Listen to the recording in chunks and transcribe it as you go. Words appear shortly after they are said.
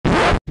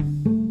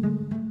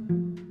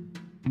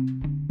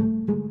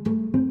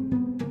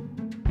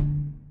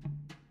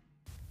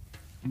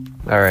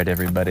All right,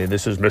 everybody,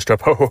 this is Mr.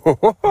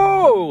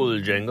 Pole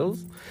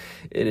Jingles.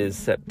 It is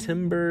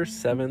September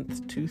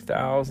 7th,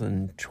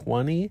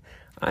 2020.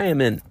 I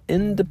am in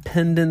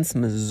Independence,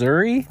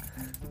 Missouri,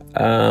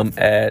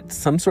 at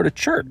some sort of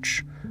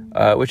church,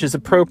 which is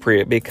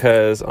appropriate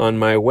because on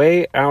my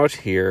way out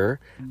here,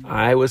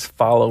 I was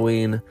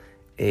following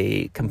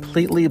a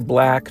completely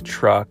black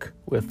truck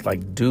with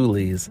like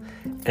dualies,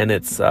 and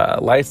its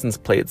license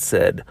plate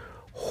said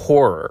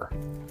horror.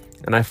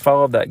 And I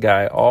followed that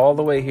guy all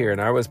the way here,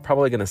 and I was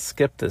probably going to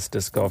skip this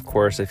disc golf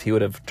course if he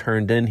would have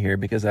turned in here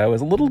because I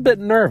was a little bit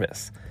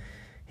nervous.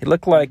 He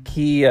looked like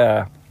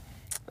I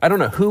don't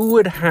know, who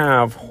would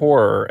have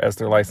horror as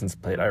their license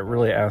plate? I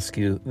really ask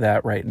you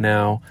that right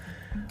now.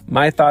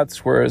 My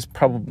thoughts were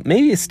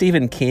maybe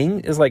Stephen King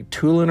is like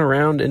tooling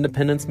around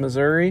Independence,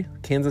 Missouri,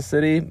 Kansas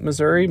City,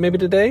 Missouri, maybe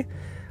today.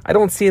 I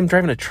don't see him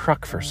driving a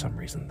truck for some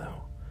reason, though.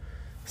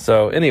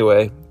 So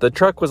anyway, the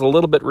truck was a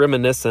little bit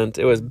reminiscent.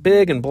 It was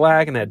big and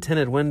black and had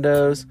tinted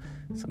windows.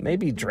 So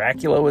maybe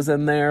Dracula was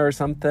in there or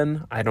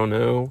something. I don't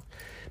know.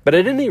 But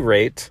at any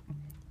rate,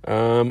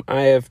 I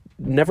have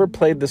never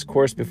played this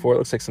course before. It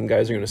looks like some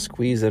guys are going to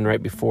squeeze in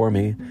right before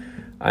me.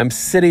 I'm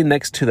sitting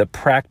next to the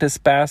practice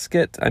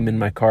basket. I'm in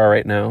my car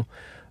right now,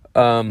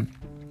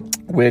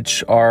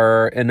 which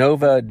are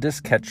Innova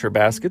disc catcher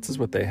baskets is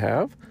what they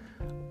have.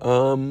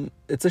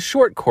 It's a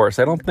short course.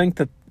 I don't think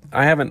that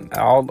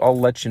I'll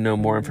let you know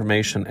more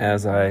information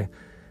as I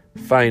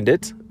find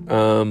it.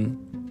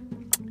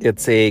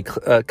 It's a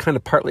kind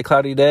of partly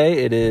cloudy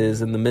day. It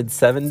is in the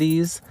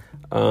mid-70s.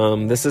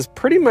 This is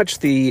pretty much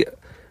the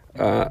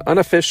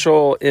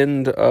unofficial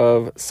end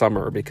of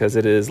summer because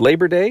it is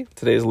Labor Day.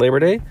 Today is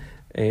Labor Day,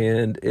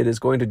 and it is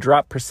going to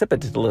drop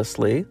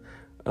precipitously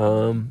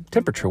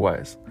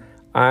temperature-wise.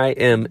 I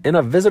am in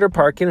a visitor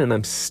parking, and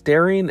I'm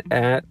staring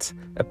at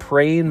a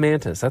praying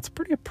mantis. That's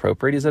pretty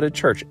appropriate. He's at a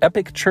church.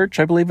 Epic Church,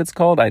 I believe it's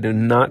called. I do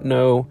not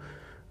know.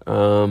 I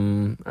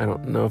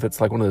don't know if it's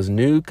like one of those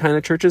new kind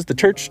of churches. The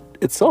church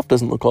itself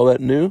doesn't look all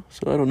that new,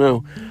 so I don't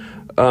know.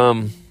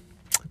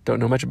 Don't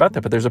know much about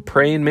that, but there's a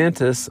praying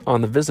mantis on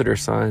the visitor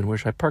sign,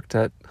 which I parked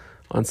at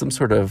on some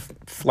sort of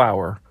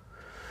flower.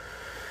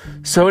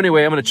 So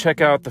anyway, I'm going to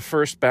check out the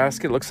first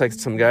basket. It looks like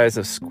some guys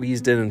have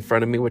squeezed in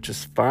front of me, which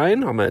is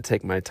fine. I'm going to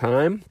take my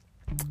time.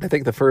 I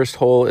think the first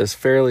hole is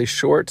fairly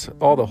short.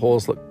 All the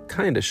holes look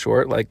kind of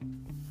short. Like,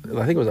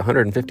 I think it was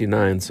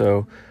 159.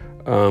 So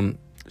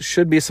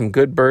should be some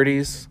good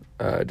birdies.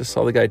 Just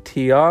saw the guy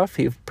tee off.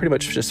 He pretty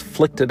much just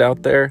flicked it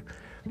out there.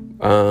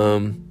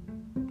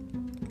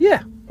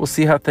 Yeah, we'll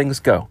see how things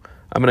go.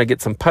 I'm going to get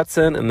some putts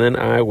in, and then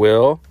I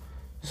will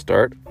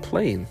start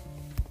playing.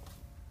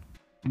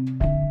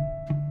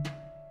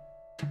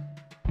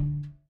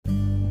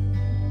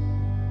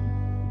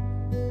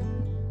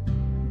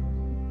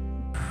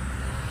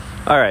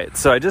 All right,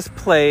 so I just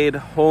played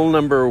hole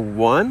number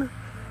one.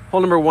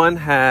 Hole number one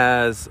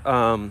has,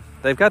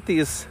 they've got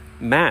these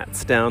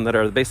mats down that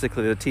are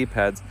basically the tee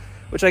pads,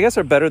 which I guess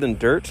are better than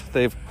dirt.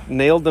 They've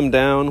nailed them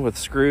down with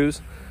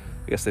screws.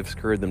 I guess they've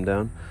screwed them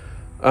down.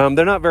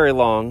 They're not very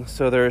long,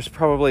 so there's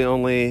probably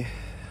only,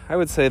 I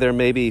would say they're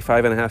maybe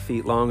 5.5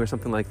 feet long or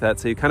something like that.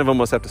 So you kind of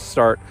almost have to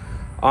start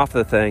off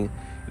the thing.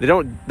 They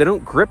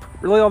don't grip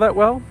really all that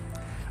well.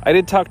 I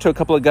did talk to a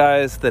couple of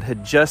guys that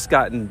had just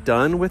gotten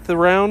done with the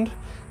round,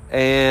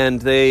 and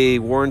they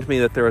warned me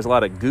that there was a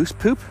lot of goose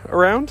poop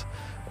around,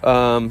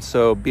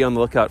 so be on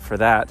the lookout for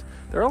that.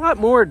 There are a lot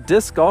more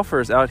disc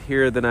golfers out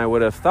here than I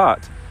would have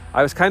thought.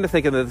 I was kind of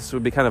thinking that this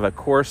would be kind of a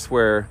course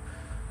where,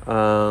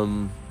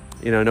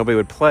 nobody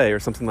would play or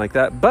something like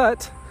that,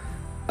 but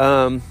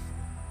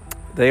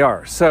they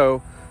are.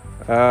 So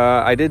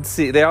I did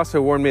see, they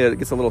also warned me that it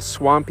gets a little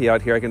swampy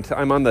out here.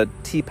 I'm on the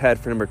tee pad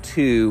for number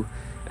 2,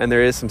 and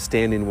there is some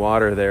standing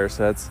water there,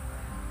 so that's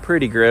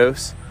pretty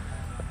gross.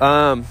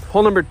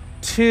 Hole number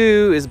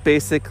 2 is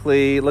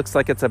basically, looks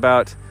like it's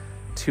about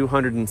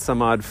 200 and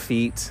some odd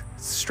feet,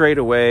 straight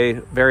away,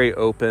 very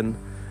open.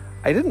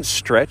 I didn't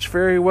stretch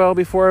very well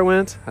before I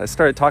went. I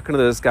started talking to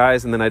those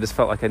guys, and then I just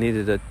felt like I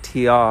needed to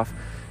tee off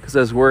because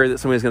I was worried that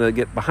somebody's going to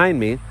get behind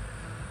me.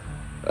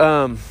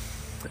 And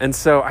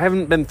so I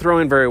haven't been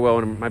throwing very well,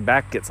 and my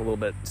back gets a little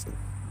bit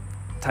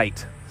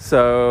tight.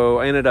 So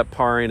I ended up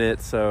parring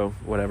it, so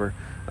whatever.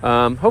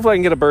 Hopefully I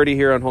can get a birdie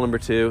here on hole number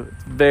 2.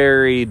 It's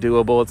very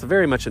doable. It's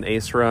very much an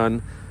ace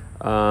run.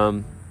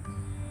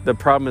 The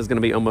problem is going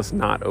to be almost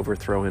not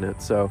overthrowing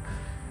it. So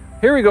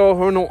here we go.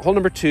 Hole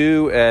number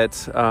 2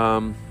 at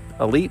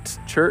Elite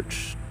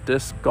Church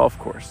Disc Golf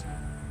Course,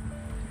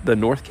 the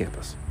North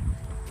Campus.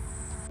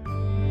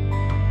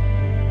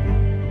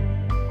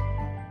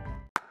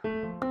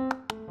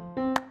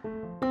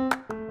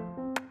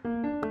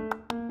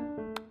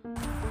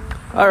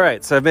 All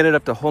right, so I've made it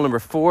up to hole number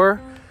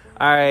 4.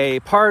 I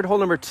parred hole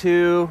number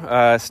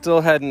 2, still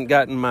hadn't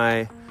gotten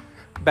my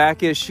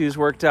back issues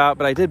worked out,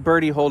 but I did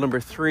birdie hole number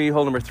 3.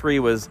 Hole number 3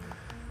 was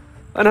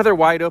another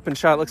wide open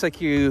shot. It looks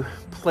like you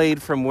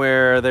played from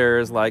where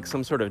there's like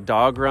some sort of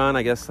dog run.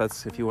 I guess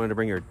that's if you wanted to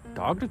bring your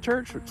dog to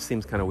church, which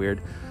seems kind of weird.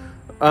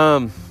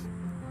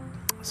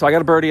 So I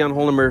got a birdie on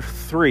hole number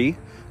 3.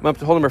 I'm up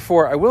to hole number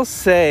 4. I will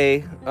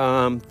say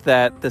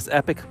that this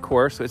epic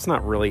course, it's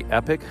not really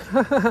epic,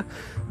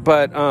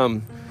 but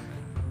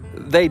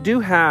they do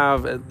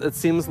have, it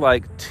seems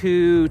like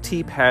 2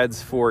 tee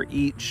pads for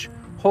each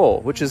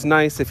hole, which is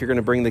nice if you're going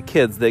to bring the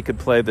kids. They could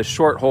play the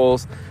short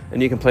holes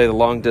and you can play the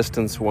long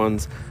distance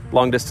ones.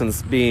 Long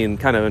distance being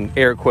kind of in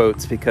air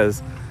quotes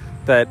because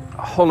that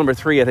hole number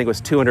 3, I think,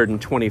 was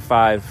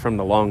 225 from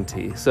the long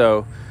tee.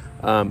 So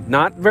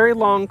not very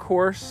long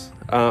course.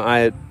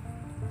 I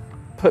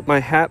put my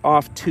hat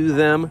off to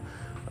them.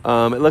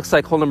 It looks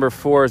like hole number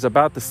 4 is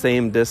about the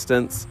same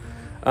distance.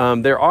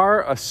 There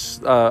are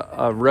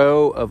a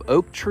row of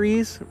oak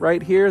trees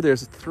right here.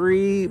 There's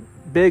 3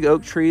 big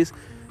oak trees.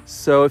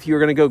 So if you were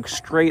going to go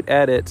straight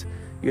at it,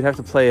 you'd have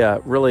to play a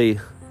really,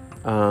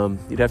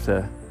 you'd have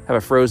to have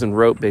a frozen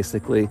rope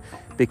basically,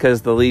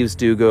 because the leaves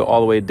do go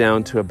all the way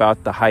down to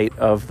about the height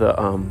of the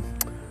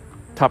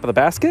top of the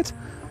basket.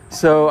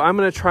 So I'm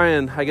going to try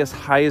and, I guess,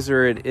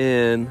 hyzer it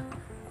in.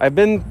 I've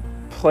been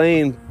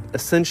playing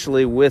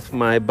essentially with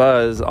my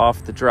buzz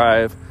off the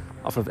drive,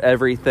 off of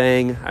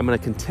everything. I'm going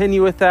to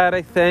continue with that,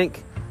 I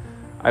think.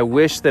 I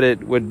wish that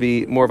it would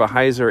be more of a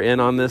hyzer in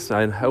on this.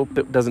 I hope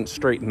it doesn't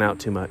straighten out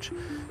too much.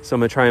 So I'm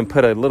going to try and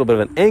put a little bit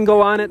of an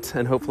angle on it,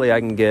 and hopefully I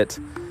can get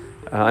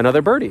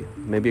another birdie.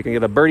 Maybe you can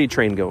get a birdie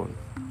train going.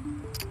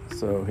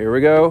 So here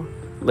we go.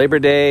 Labor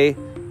Day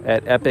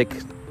at Epic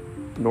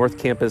North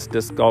Campus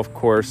Disc Golf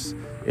Course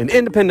in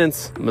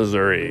Independence,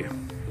 Missouri.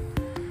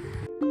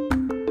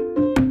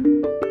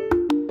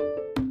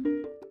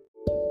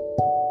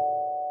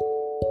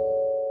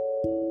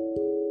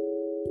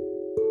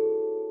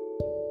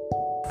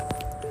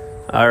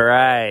 All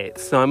right,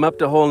 so I'm up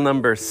to hole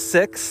number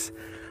 6.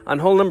 On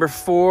hole number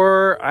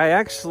 4, I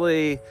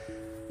actually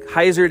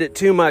hyzered it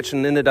too much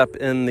and ended up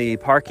in the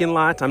parking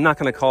lot. I'm not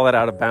going to call that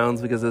out of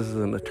bounds because this is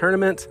in the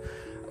tournament.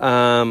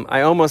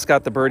 I almost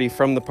got the birdie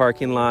from the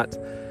parking lot.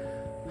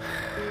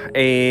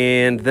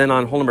 And then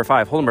on hole number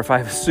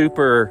 5 is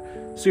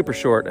super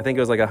short. I think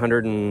it was like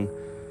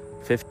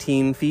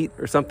 115 feet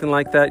or something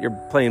like that. You're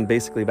playing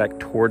basically back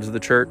towards the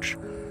church.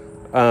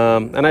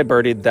 And I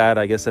birdied that,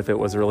 I guess, if it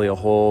was really a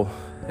hole.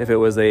 If it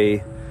was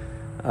a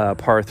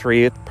par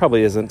 3, it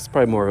probably isn't. It's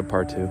probably more of a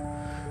par 2.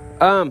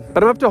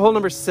 But I'm up to hole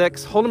number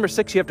 6. Hole number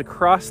 6, you have to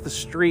cross the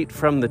street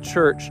from the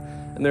church,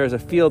 and there's a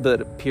field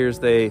that appears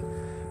they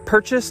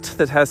purchased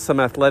that has some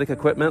athletic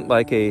equipment,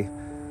 like a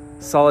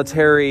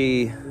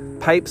solitary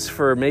pipes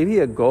for maybe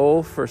a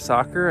goal for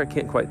soccer. I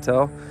can't quite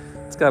tell.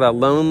 It's got a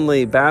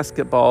lonely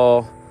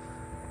basketball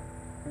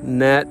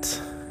net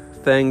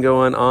thing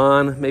going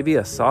on, maybe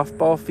a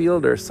softball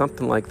field or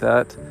something like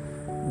that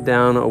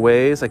down a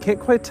ways. I can't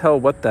quite tell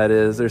what that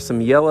is. There's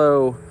some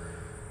yellow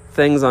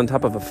things on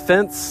top of a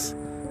fence.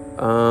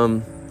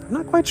 I'm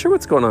not quite sure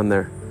what's going on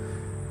there.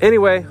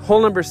 Anyway, hole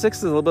number 6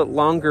 is a little bit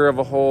longer of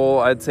a hole.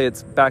 I'd say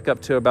it's back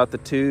up to about the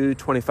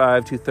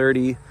 225,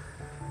 230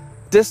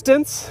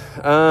 distance.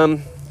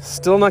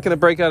 Still not going to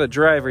break out a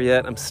driver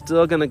yet. I'm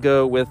still going to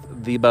go with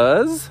the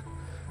buzz.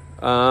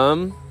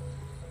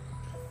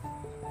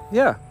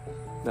 Yeah,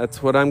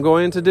 that's what I'm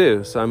going to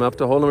do. So I'm up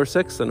to hole number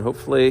 6, and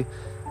hopefully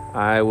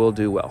I will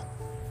do well.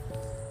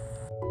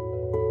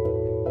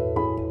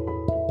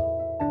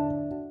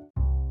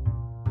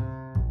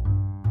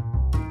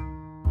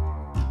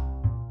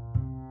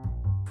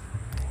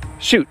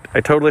 Shoot,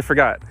 I totally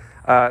forgot.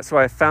 So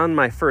I found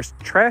my first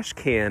trash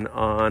can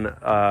on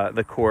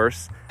the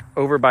course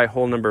over by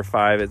hole number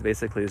 5. It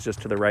basically is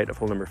just to the right of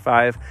hole number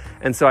 5.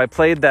 And so I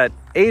played that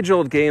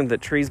age-old game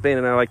that Treesbane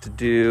and I like to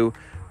do,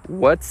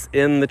 what's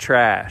in the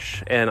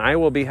trash? And I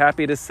will be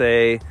happy to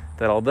say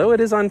that although it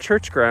is on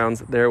church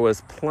grounds, there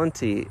was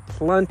plenty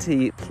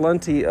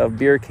of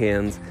beer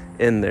cans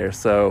in there.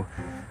 So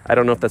I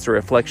don't know if that's a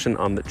reflection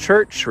on the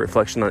church, a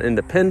reflection on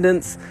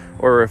Independence,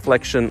 or a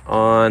reflection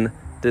on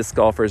disc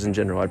golfers in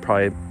general. I'd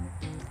probably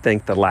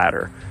think the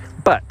latter.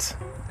 But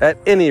at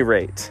any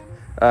rate,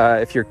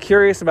 if you're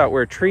curious about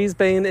where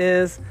Treesbane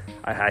is,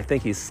 I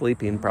think he's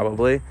sleeping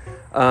probably.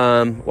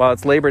 While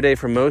it's Labor Day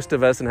for most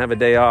of us and have a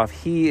day off,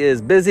 he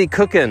is busy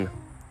cooking,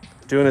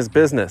 doing his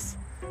business.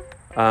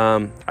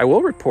 I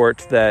will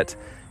report that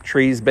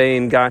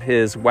Treesbane got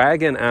his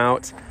wagon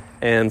out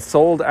and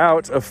sold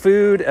out of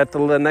food at the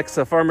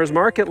Lenexa Farmers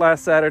Market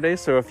last Saturday.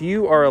 So if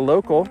you are a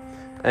local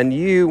and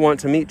you want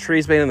to meet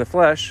Treesbane in the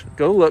flesh,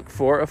 go look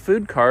for a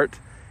food cart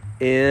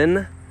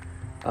in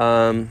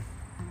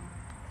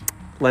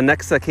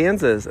Lenexa,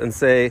 Kansas, and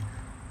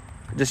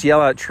just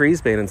yell out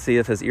Treesbane and see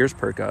if his ears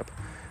perk up.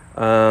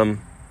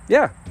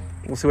 Yeah,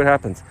 we'll see what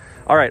happens.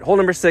 All right, hole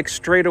number 6,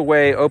 straight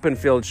away, open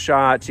field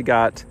shot. You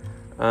got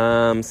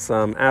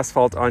some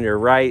asphalt on your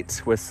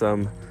right with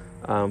some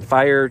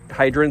fire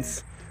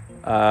hydrants,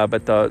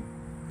 but the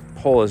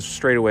hole is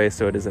straight away,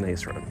 so it is an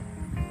ace run.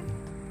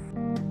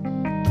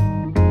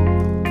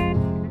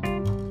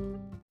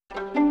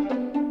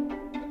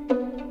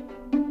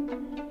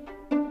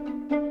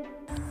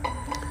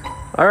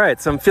 All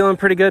right, so I'm feeling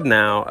pretty good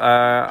now.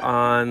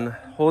 On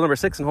hole number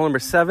 6 and hole number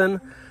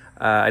 7,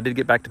 I did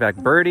get back-to-back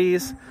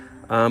birdies.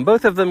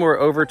 Both of them were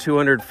over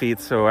 200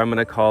 feet, so I'm going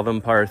to call them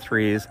par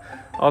threes.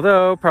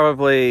 Although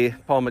probably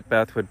Paul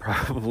Macbeth would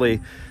probably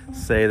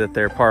say that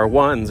they're par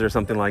ones or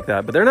something like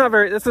that. But they're not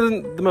very, this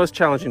isn't the most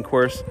challenging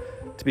course,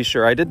 to be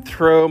sure. I did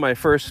throw my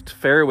first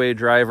fairway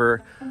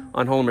driver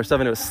on hole number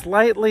 7. It was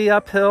slightly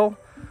uphill.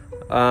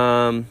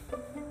 And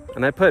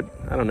I put,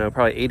 I don't know,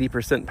 probably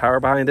 80% power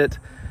behind it.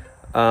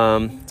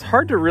 It's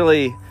hard to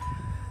really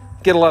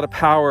get a lot of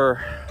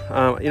power.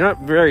 You're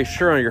not very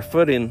sure on your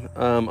footing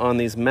on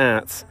these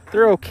mats.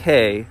 They're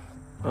okay.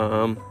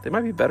 They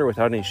might be better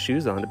without any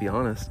shoes on, to be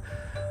honest.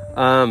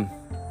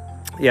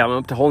 Yeah, I'm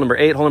up to hole number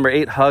 8. Hole number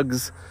 8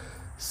 hugs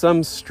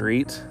some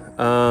street.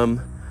 And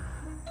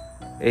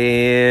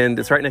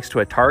it's right next to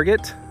a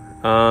target.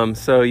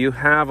 So you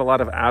have a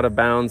lot of out of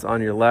bounds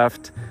on your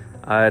left.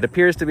 It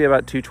appears to be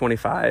about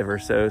 225 or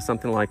so,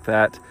 something like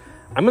that.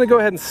 I'm going to go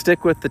ahead and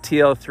stick with the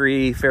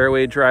TL3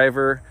 fairway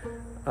driver,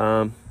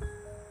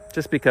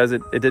 just because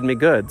it did me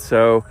good.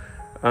 So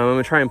I'm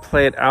going to try and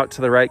play it out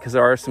to the right because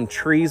there are some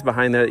trees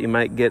behind there that you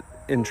might get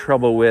in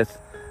trouble with.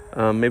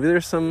 Maybe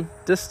there's some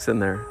discs in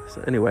there.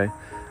 So anyway,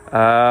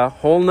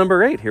 hole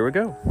number 8, here we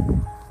go.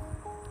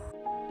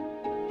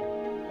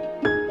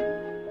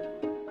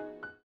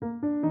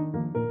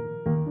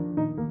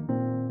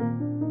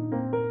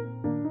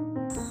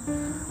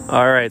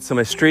 All right, so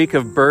my streak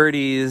of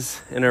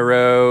birdies in a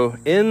row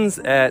ends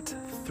at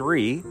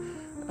 3.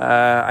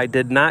 I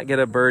did not get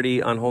a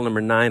birdie on hole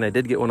number 9. I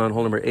did get one on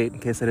hole number 8, in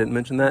case I didn't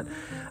mention that.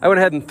 I went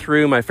ahead and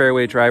threw my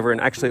fairway driver and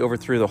actually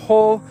overthrew the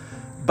hole,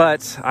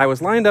 but I was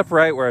lined up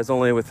right where I was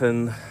only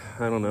within,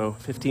 I don't know,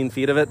 15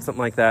 feet of it, something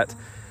like that.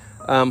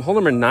 Hole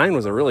number 9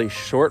 was a really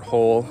short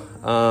hole,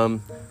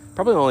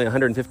 probably only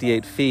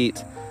 158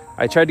 feet.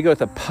 I tried to go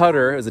with a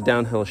putter. It was a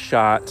downhill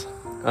shot.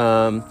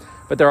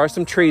 But there are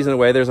some trees in the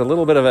way. There's a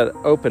little bit of an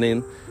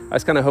opening. I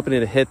was kind of hoping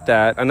to hit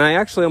that. And I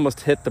actually almost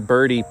hit the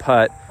birdie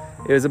putt.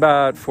 It was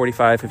about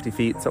 45, 50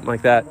 feet, something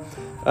like that.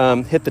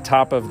 Hit the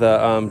top of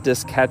the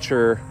disc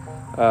catcher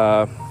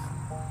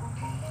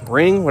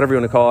ring, whatever you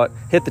want to call it.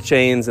 Hit the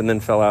chains and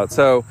then fell out.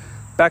 So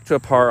back to a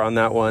par on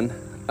that one.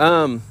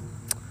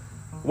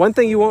 One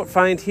thing you won't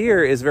find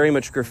here is very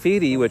much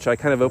graffiti, which I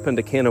kind of opened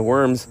a can of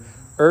worms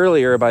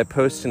earlier by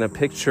posting a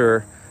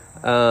picture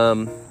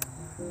on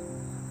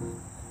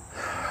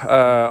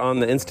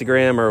the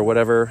Instagram or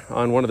whatever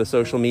on one of the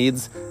social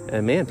medias,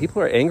 and man, people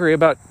are angry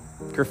about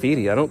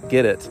graffiti. I don't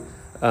get it.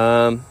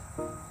 I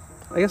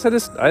guess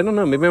I don't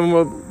know, maybe I'm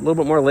a little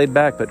bit more laid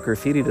back, but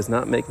graffiti does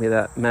not make me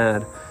that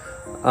mad.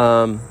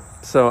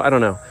 So I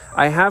don't know.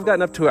 I have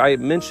gotten up to, I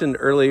mentioned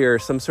earlier,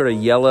 some sort of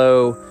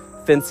yellow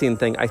fencing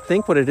thing. I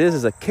think what it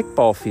is a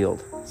kickball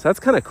field. So that's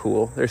kind of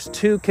cool. There's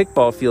 2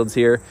 kickball fields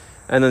here,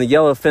 and then the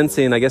yellow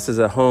fencing, I guess, is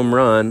a home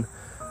run.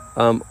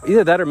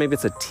 Either that or maybe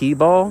it's a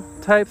T-ball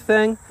type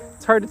thing.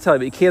 It's hard to tell,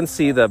 but you can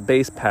see the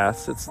base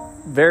paths. It's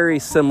very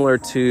similar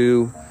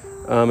to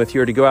if you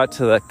were to go out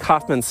to the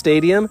Kauffman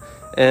Stadium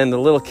and the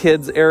little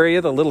kids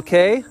area, the little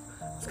K.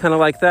 It's kind of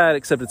like that,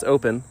 except it's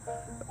open.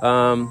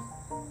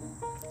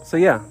 So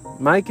yeah,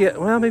 maybe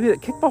the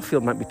kickball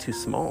field might be too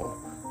small.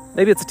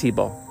 Maybe it's a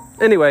T-ball.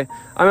 Anyway,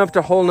 I'm up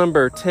to hole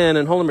number 10,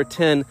 and hole number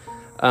 10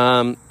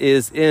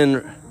 is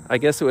in, I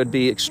guess it would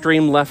be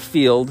extreme left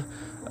field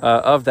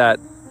of that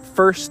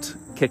first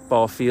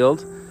kickball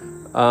field.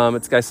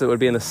 It's, I guess it would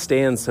be in the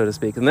stands, so to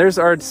speak. And there's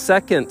our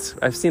second,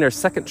 I've seen our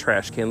second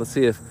trash can. Let's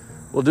see if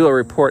we'll do a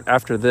report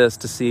after this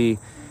to see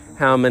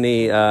how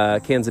many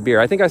cans of beer.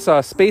 I think I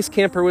saw Space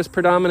Camper was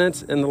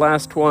predominant in the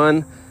last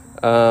one.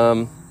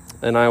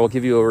 And I will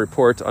give you a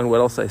report on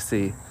what else I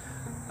see.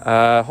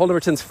 Hole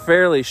number 10 is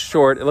fairly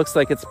short. It looks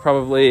like it's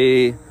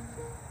probably,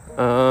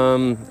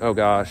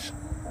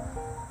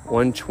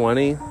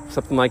 120,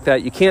 something like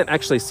that. You can't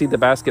actually see the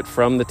basket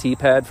from the tee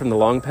pad, from the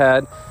long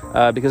pad,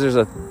 because there's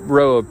a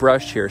row of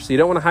brush here. So you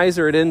don't want to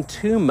hyzer it in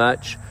too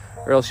much,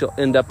 or else you'll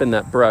end up in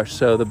that brush.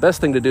 So the best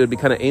thing to do would be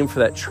kind of aim for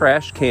that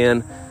trash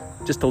can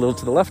just a little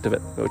to the left of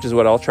it, which is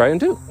what I'll try and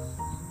do.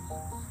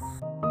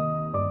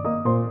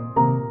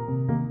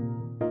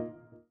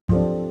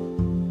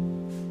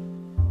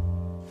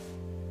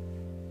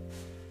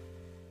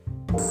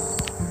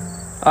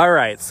 All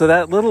right, so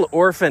that little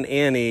orphan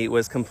Annie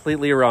was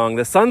completely wrong.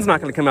 The sun's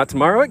not going to come out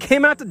tomorrow. It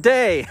came out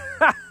today.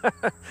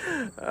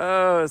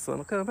 Oh, the sun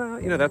will come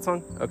out. You know that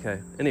song? Okay.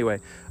 Anyway,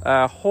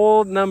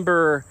 hole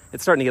number,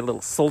 it's starting to get a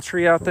little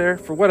sultry out there.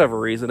 For whatever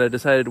reason, I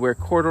decided to wear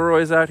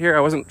corduroys out here.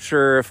 I wasn't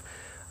sure if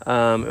it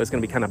was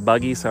going to be kind of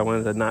buggy, so I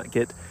wanted to not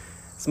get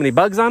so many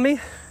bugs on me.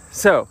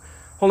 So,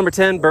 hole number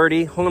 10,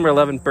 birdie. Hole number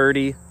 11,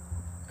 birdie.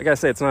 I gotta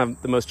say, it's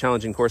not the most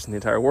challenging course in the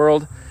entire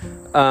world.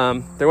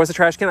 There was a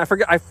trash can.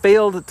 I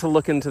failed to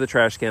look into the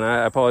trash can.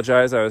 I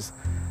apologize. I was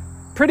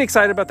pretty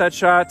excited about that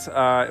shot.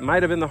 It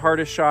might have been the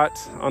hardest shot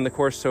on the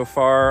course so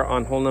far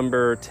on hole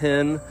number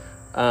 10,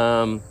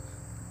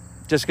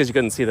 just because you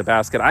couldn't see the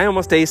basket. I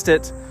almost aced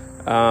it.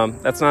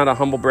 That's not a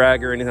humble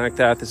brag or anything like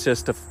that. It's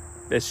just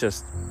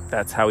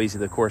that's how easy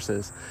the course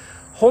is.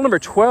 Hole number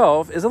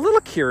 12 is a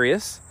little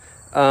curious.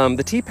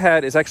 The tee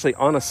pad is actually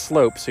on a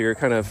slope, so you're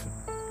kind of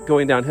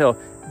going downhill.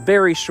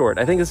 very short.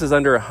 I think this is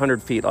under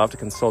 100 feet. I'll have to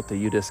consult the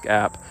UDisc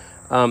app.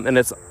 And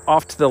it's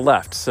off to the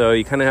left. So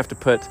you kind of have to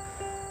put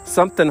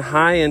something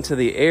high into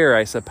the air,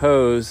 I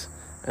suppose,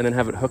 and then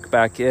have it hook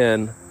back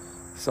in.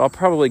 So I'll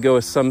probably go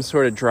with some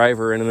sort of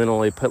driver and then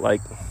only put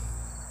like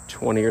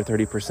 20 or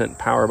 30%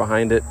 power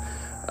behind it.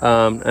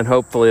 And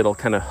hopefully it'll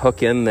kind of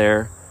hook in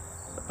there.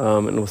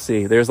 And we'll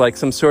see. There's like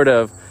some sort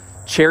of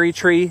cherry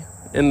tree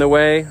in the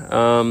way.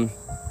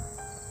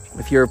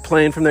 If you're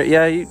playing from there,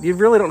 yeah, you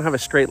really don't have a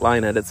straight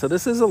line at it. So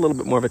this is a little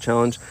bit more of a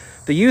challenge.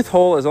 The youth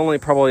hole is only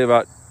probably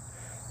about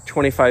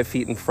 25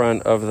 feet in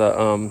front of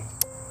the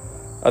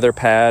other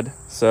pad.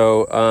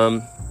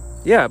 So,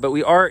 yeah, but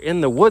we are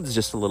in the woods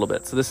just a little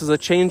bit. So this is a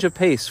change of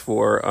pace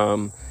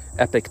for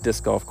Epic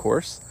Disc Golf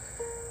Course.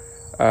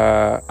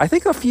 I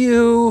think a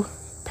few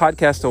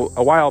podcasts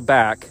a while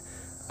back,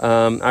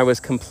 I was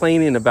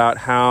complaining about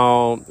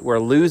how we're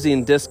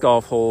losing disc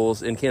golf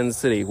holes in Kansas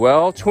City.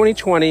 Well,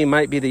 2020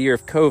 might be the year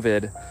of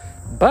COVID,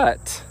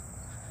 but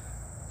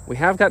we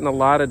have gotten a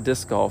lot of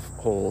disc golf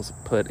holes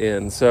put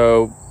in.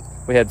 So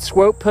we had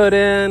Swope put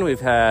in,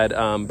 we've had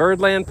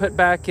Birdland put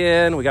back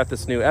in, we got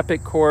this new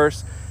Epic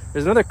course.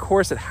 There's another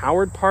course at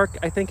Howard Park,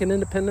 I think, in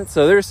Independence.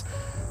 So there's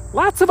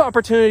lots of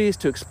opportunities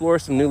to explore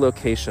some new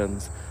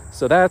locations.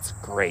 So that's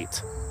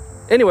great.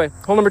 Anyway,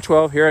 hole number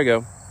 12, here I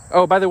go.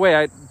 Oh, by the way,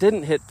 I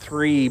didn't hit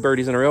 3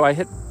 birdies in a row. I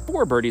hit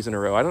 4 birdies in a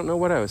row. I don't know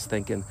what I was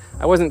thinking.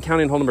 I wasn't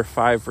counting hole number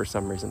 5 for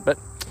some reason. But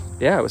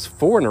yeah, it was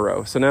 4 in a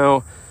row. So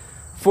now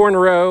 4 in a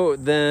row,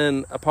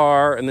 then a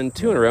par, and then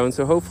 2 in a row. And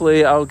so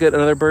hopefully I'll get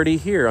another birdie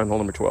here on hole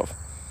number 12.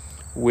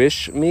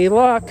 Wish me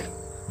luck.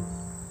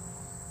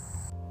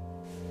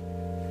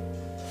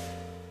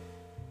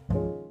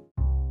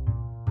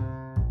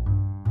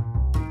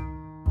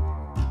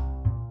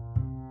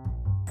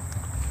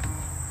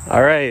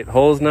 All right,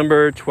 holes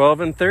number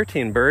 12 and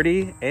 13,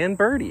 birdie and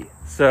birdie.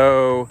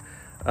 So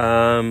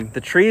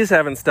the trees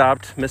haven't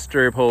stopped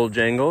Mr. Pole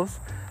Jangles.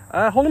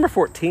 Hole number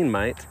 14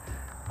 might.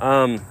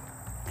 I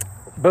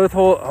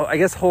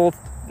guess hole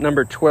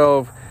number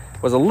 12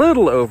 was a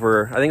little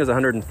over, I think it was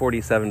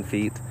 147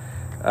 feet.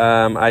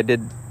 I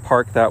did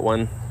park that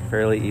one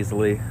fairly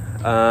easily.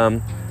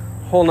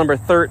 Hole number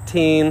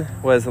 13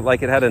 was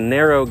like it had a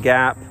narrow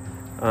gap,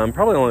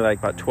 probably only like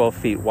about 12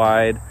 feet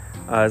wide.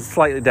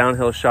 Slightly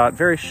downhill shot,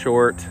 very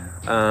short.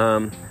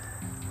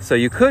 So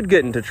you could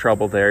get into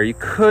trouble there. You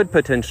could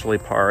potentially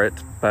par it,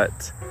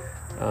 but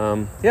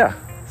yeah.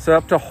 So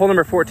up to hole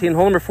number 14.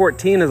 Hole number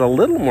 14 is a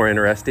little more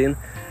interesting.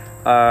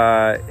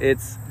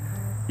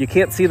 You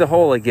can't see the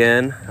hole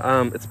again.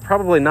 It's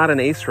probably not an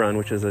ace run,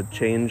 which is a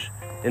change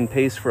in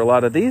pace for a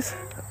lot of these.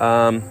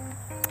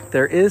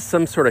 There is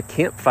some sort of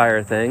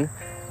campfire thing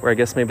where I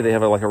guess maybe they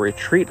have like a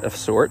retreat of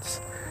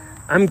sorts.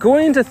 I'm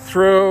going to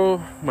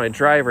throw my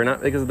driver,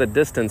 not because of the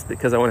distance,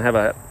 because I want to have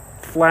a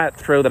flat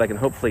throw that I can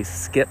hopefully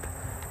skip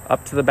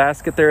up to the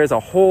basket. There is a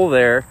hole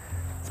there.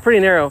 It's pretty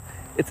narrow.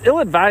 It's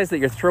ill-advised that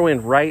you're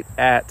throwing right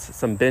at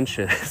some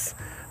benches.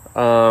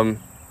 But,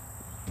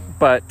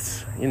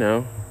 you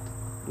know,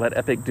 let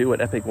Epic do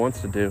what Epic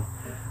wants to do.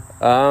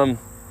 I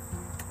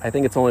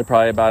think it's only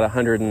probably about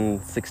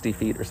 160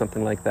 feet or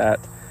something like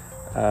that.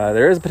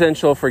 There is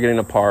potential for getting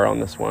a par on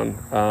this one.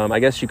 I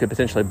guess you could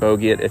potentially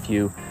bogey it if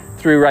you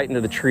threw right into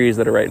the trees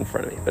that are right in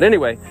front of me. But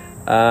anyway,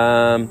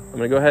 I'm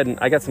going to go ahead and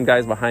I got some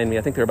guys behind me.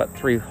 I think they're about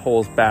 3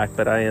 holes back,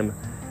 but I am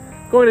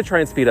going to try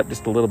and speed up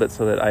just a little bit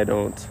so that I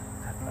don't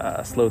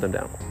slow them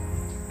down.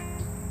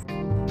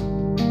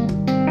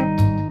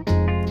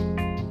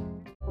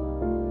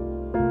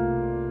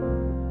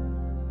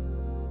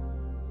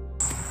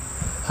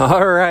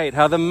 All right,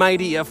 how the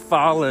mighty have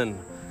fallen.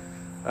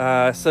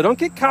 So don't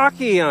get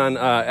cocky on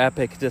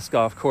Epic Disc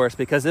Golf Course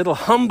because it'll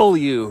humble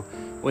you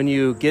when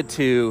you get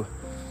to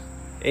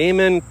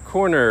Amen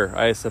Corner,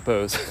 I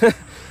suppose.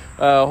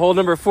 Hole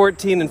number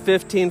 14 and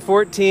 15.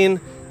 14,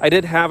 I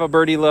did have a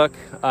birdie look,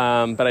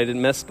 but I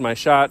didn't miss my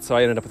shot, so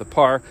I ended up with a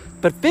par.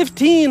 But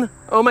 15,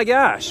 oh my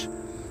gosh.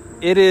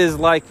 It is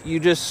like you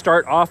just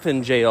start off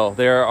in jail.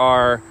 There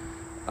are,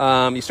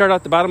 you start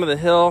at the bottom of the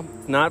hill,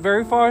 not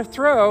very far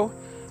throw,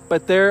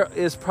 but there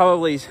is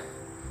probably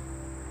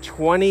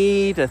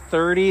 20 to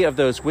 30 of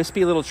those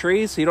wispy little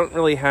trees, so you don't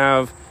really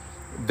have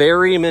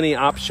very many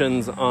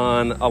options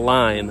on a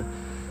line.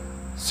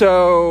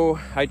 So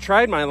I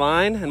tried my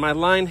line, and my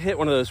line hit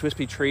one of those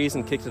wispy trees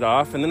and kicked it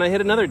off, and then I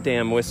hit another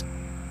damn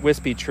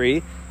wispy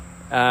tree,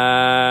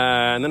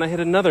 and then I hit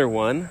another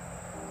one.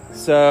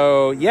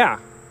 So yeah,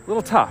 a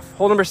little tough.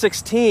 Hole number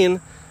 16,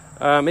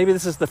 maybe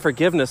this is the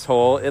forgiveness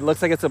hole. It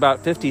looks like it's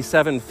about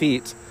 57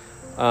 feet.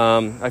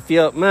 I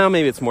feel, well,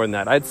 maybe it's more than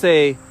that. I'd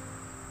say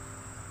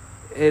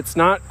it's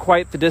not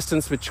quite the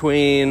distance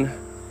between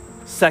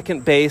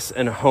second base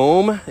and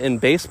home in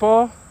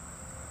baseball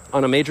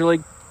on a major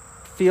league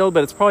field,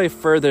 but it's probably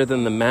further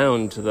than the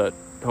mound to the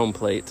home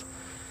plate.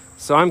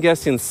 So I'm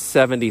guessing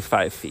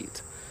 75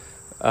 feet.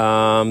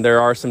 There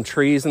are some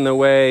trees in the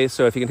way,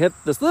 so if you can hit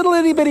this little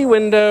itty bitty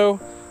window,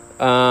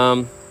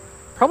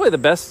 probably the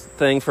best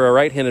thing for a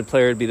right-handed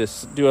player would be to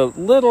do a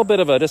little bit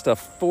of just a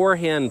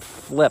forehand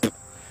flip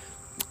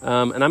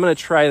And I'm going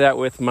to try that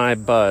with my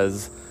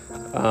Buzz.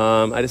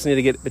 I just need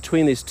to get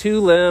between these two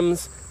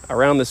limbs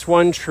around this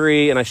one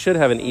tree, and I should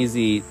have an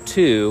easy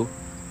 2.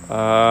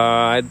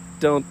 I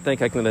don't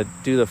think I'm going to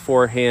do the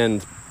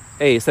forehand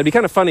ace. That'd be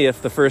kind of funny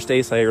if the first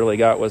ace I really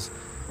got was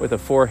with a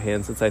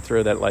forehand, since I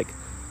throw that like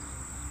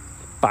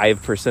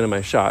 5% of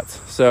my shots.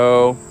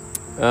 So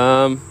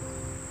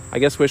I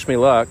guess wish me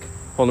luck.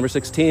 Hole number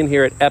 16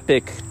 here at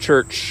Epic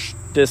Church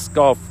Disc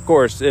Golf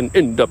Course in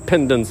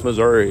Independence,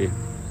 Missouri.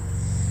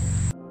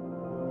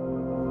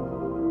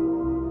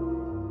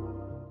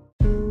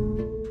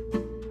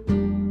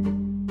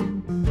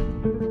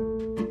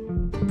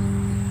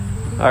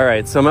 All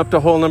right, so I'm up to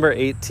hole number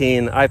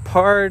 18. I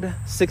parred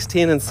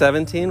 16 and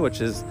 17,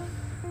 which is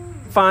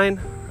fine.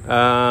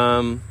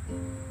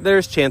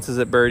 There's chances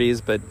at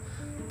birdies, but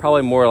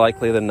probably more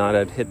likely than not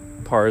I'd hit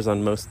pars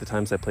on most of the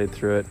times I played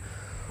through it.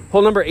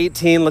 Hole number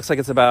 18 looks like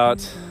it's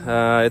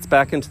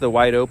back into the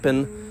wide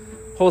open.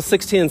 Holes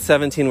 16 and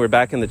 17 were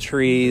back in the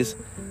trees.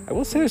 I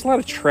will say there's a lot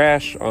of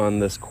trash on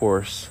this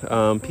course.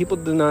 People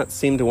do not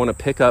seem to want to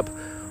pick up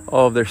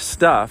all of their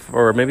stuff,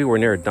 or maybe we're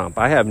near a dump.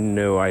 I have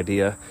no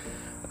idea.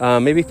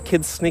 Maybe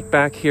kids sneak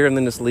back here and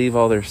then just leave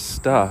all their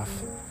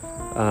stuff.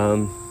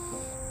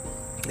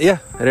 Yeah,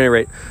 at any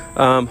rate.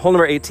 Hole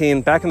number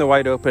 18, back in the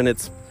wide open.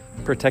 It's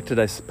protected,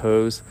 I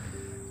suppose,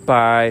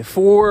 by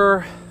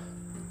 4...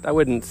 I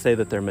wouldn't say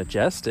that they're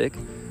majestic.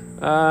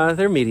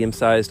 They're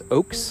medium-sized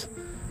oaks.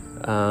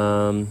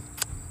 And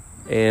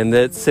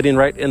that's sitting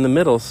right in the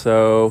middle.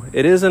 So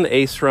it is an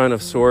ace run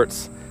of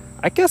sorts.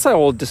 I guess I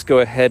will just go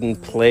ahead and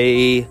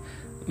play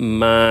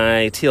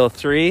my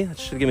TL3. It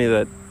should give me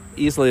that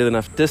easily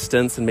enough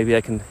distance, and maybe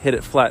I can hit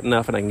it flat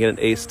enough and I can get an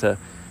ace to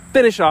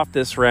finish off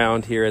this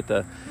round here at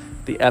the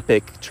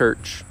Epic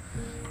Church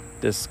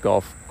Disc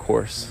Golf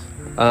Course.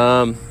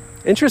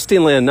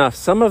 Interestingly enough,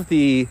 some of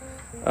the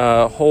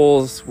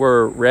holes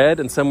were red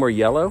and some were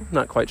yellow.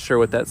 Not quite sure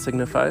what that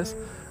signifies.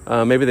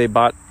 Maybe they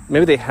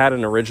had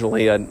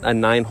originally a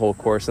 9-hole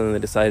course and then they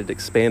decided to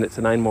expand it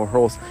to 9 more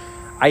holes.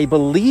 I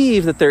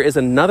believe that there is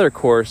another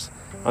course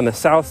on the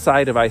south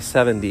side of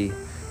I-70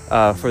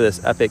 for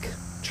this Epic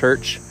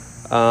Church.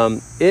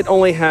 It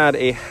only had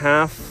a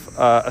half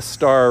a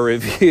star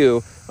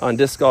review on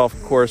Disc Golf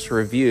Course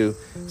Review,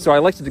 so I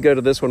elected to go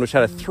to this one, which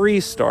had a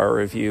 3-star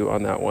review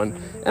on that one,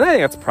 and I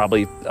think that's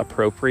probably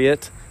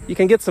appropriate. You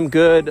can get some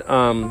good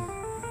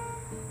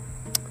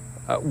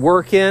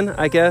work in,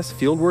 I guess,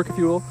 field work, if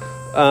you will,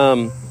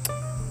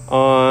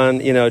 on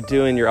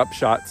doing your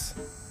upshots.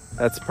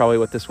 That's probably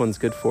what this one's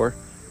good for.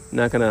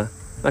 Not gonna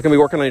be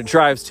working on your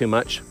drives too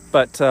much,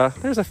 but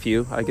there's a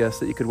few, I guess,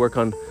 that you could work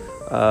on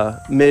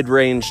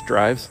mid-range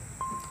drives.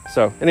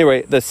 So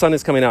anyway, the sun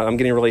is coming out. I'm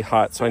getting really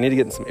hot, so I need to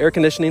get in some air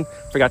conditioning.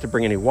 Forgot to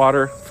bring any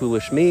water.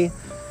 Foolish me.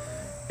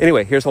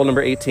 Anyway, here's hole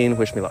number 18.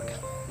 Wish me luck.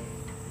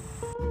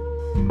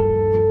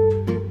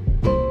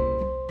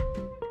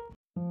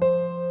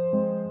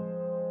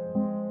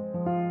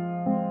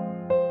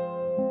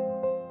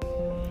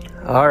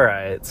 All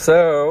right,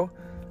 so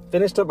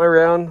finished up my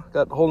round.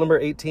 Got hole number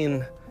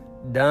 18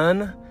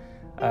 done.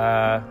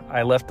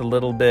 I let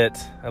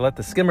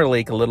the skimmer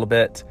leak a little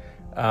bit.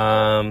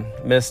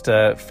 Missed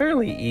a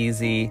fairly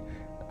easy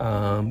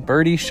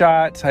birdie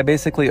shot. I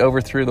basically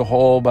overthrew the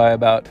hole by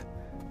about,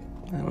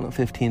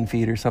 15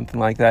 feet or something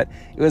like that.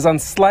 It was on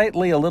a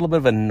little bit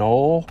of a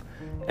knoll,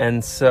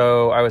 and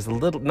so I was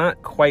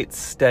not quite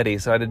steady,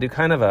 so I had to do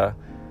kind of a,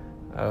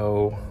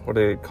 what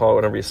do they call it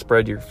whenever you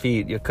spread your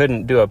feet? You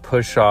couldn't do a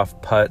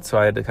push-off putt, so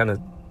I had to kind of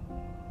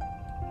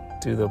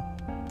do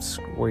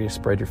where you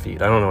spread your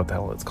feet. I don't know what the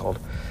hell it's called.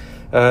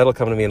 It'll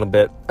come to me in a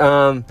bit.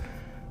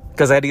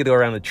 Because I had to go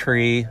around the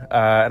tree,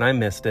 and I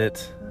missed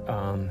it.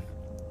 And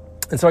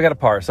so I got a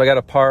par. So I got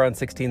a par on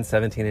 16,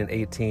 17, and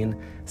 18.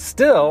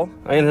 Still,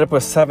 I ended up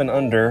with 7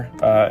 under,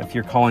 if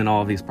you're calling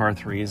all of these par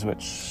 3s,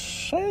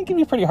 which I think you'd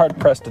be pretty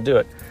hard-pressed to do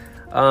it.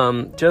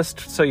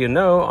 Just so you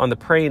know, on the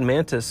praying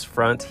mantis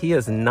front, he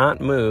has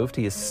not moved.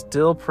 He is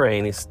still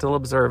praying. He's still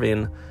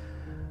observing.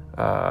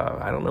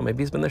 I don't know.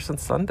 Maybe he's been there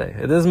since Sunday.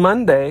 It is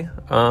Monday.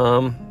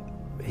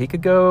 He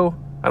could go...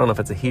 I don't know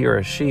if it's a he or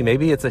a she.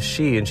 Maybe it's a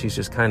she, and she's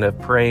just kind of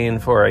praying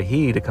for a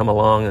he to come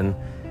along and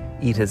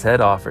eat his head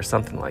off or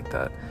something like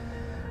that.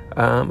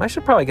 I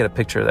should probably get a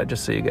picture of that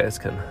just so you guys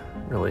can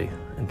really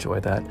enjoy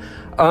that.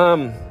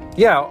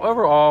 Yeah,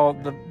 overall,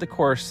 the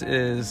course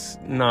is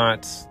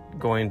not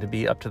going to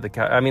be up to the...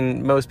 I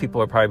mean, most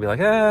people are probably like,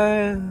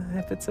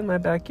 if it's in my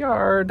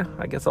backyard,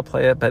 I guess I'll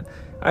play it. But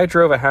I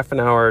drove a half an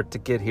hour to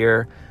get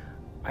here.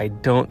 I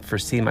don't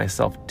foresee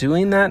myself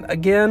doing that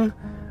again.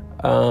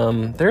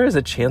 There is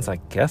a chance, I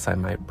guess, I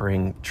might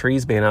bring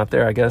Trees being out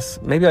there. I guess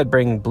maybe I'd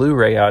bring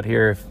Blu-ray out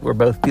here if we're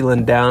both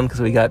feeling down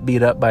because we got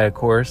beat up by a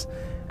course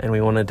and we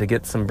wanted to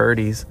get some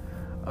birdies.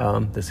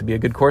 This would be a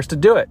good course to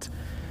do it.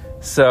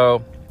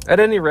 So at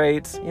any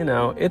rate,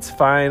 it's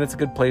fine. It's a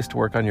good place to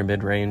work on your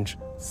mid-range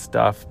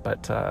stuff,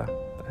 but I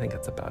think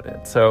that's about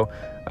it. So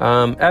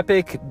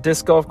Epic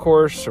Disc Golf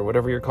Course, or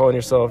whatever you're calling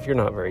yourself, you're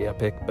not very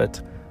epic, but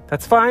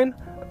that's fine.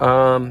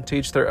 To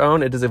each their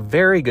own. It is a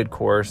very good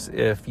course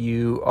if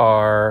you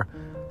are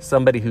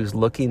somebody who's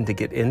looking to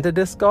get into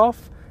disc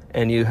golf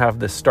and you have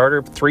the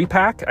starter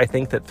 3-pack. I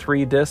think that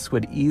 3 discs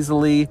would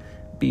easily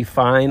be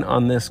fine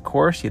on this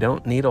course. You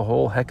don't need a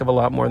whole heck of a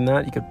lot more than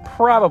that. You could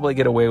probably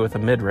get away with a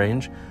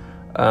mid-range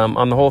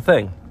on the whole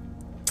thing.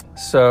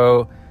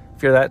 So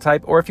if you're that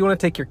type, or if you want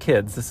to take your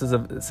kids, this is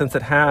since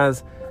it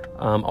has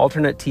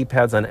alternate tee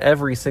pads on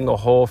every single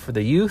hole for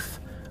the youth,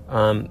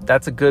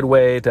 that's a good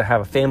way to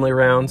have a family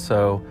round.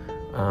 So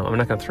I'm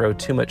not going to throw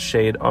too much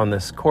shade on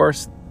this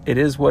course. It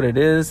is what it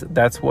is.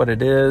 That's what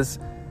it is.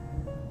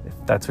 If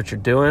that's what you're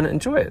doing,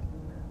 enjoy it.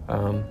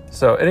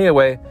 So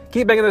anyway,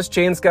 keep banging those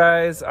chains,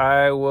 guys.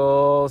 I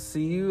will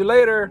see you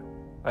later.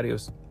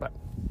 Adios. Bye.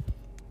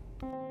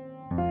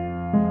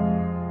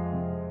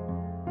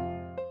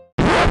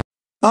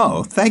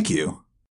 Oh, thank you.